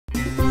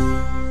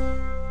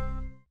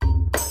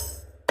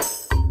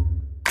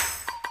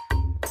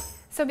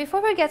So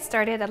before we get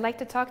started, I'd like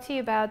to talk to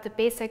you about the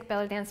basic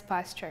belly dance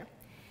posture.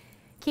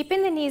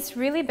 Keeping the knees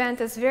really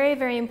bent is very,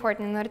 very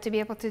important in order to be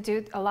able to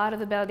do a lot of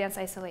the belly dance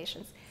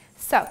isolations.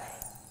 So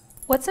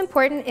what's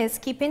important is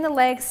keeping the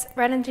legs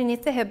right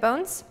underneath the hip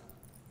bones,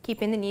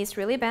 keeping the knees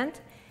really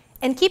bent,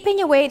 and keeping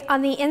your weight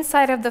on the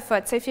inside of the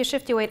foot. So if you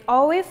shift your weight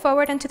all the way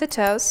forward onto the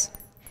toes,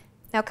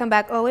 now come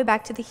back all the way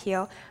back to the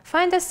heel.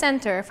 Find the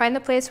center, find the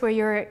place where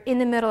you're in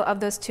the middle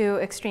of those two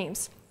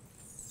extremes.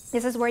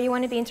 This is where you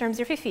want to be in terms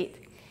of your feet.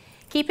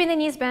 Keeping the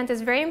knees bent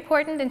is very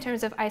important in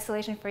terms of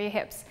isolation for your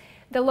hips.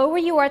 The lower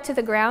you are to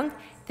the ground,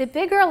 the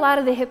bigger a lot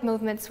of the hip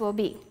movements will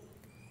be.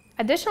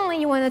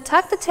 Additionally, you want to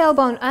tuck the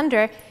tailbone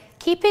under,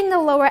 keeping the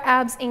lower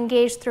abs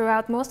engaged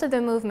throughout most of the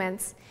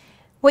movements.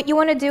 What you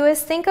want to do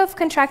is think of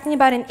contracting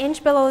about an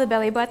inch below the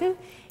belly button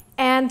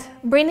and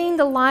bringing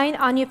the line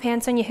on your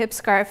pants on your hip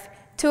scarf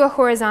to a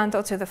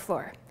horizontal to the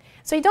floor.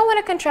 So you don't want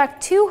to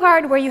contract too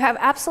hard where you have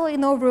absolutely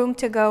no room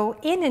to go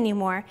in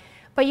anymore,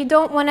 but you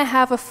don't want to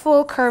have a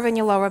full curve in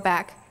your lower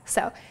back.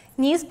 So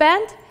knees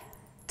bent,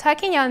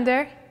 tucking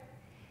under.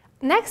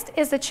 Next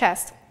is the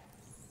chest.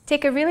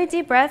 Take a really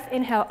deep breath,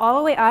 inhale all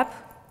the way up,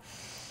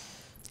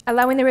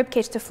 allowing the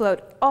ribcage to float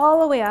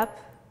all the way up,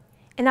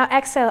 and now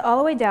exhale all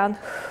the way down.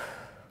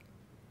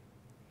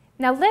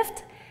 Now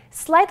lift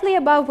slightly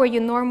above where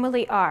you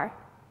normally are.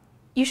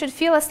 You should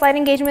feel a slight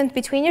engagement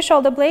between your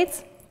shoulder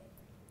blades,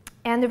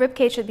 and the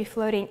ribcage should be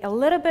floating a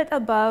little bit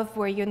above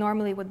where you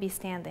normally would be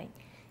standing.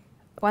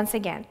 Once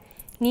again,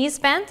 knees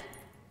bent,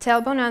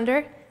 tailbone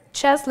under,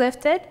 chest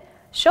lifted,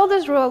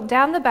 shoulders rolled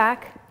down the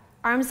back,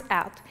 arms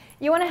out.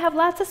 You want to have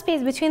lots of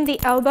space between the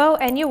elbow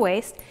and your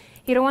waist.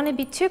 You don't want to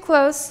be too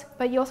close,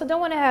 but you also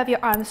don't want to have your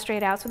arms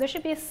straight out. So there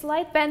should be a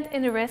slight bend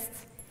in the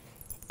wrists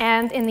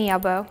and in the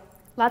elbow.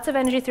 Lots of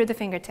energy through the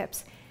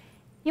fingertips.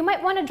 You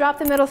might want to drop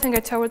the middle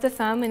finger toward the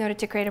thumb in order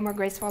to create a more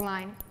graceful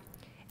line.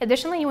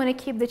 Additionally, you want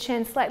to keep the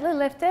chin slightly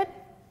lifted,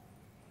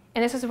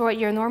 and this is what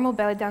your normal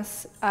belly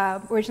dance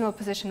original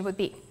position would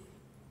be.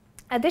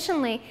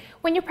 Additionally,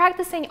 when you're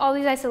practicing all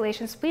these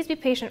isolations, please be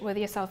patient with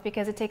yourself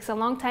because it takes a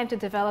long time to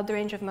develop the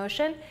range of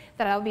motion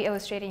that I'll be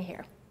illustrating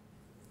here.